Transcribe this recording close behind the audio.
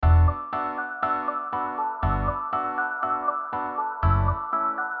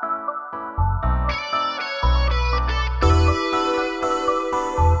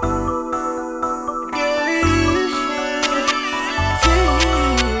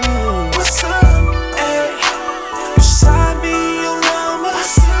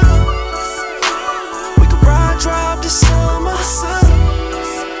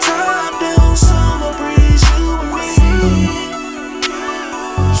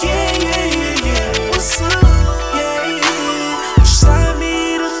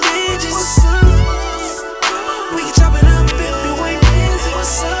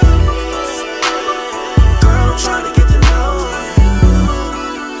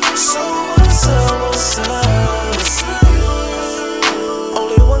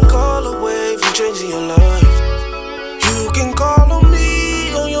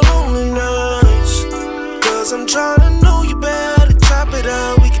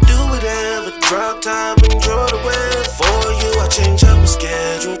drop top, enjoy the weather. For you, I change up my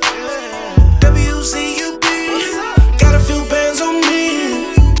schedule. WCUB, got a few bands on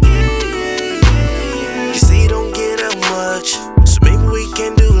me. You see, don't get up much, so maybe we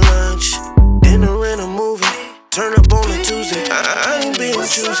can do lunch, dinner and a movie. Turn up on a Tuesday. I ain't being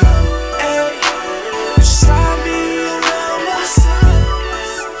choosy. Hey, slide me around my son.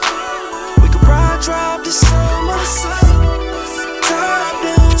 We could ride, drive the summer. Top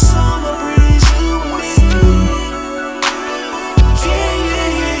down summer breeze, you and me.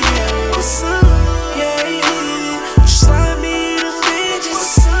 Yeah. What's up? Yeah. Slide me the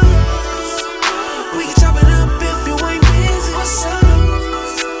bitches. We can chop it up if you ain't busy. What's up?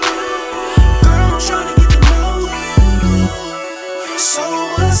 Girl, I'm tryna get to know you. So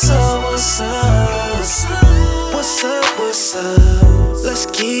what's up? Let's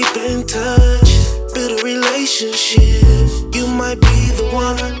keep in touch, build a relationship. You might be the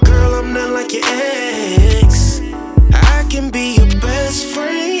one, girl, I'm not like your ex.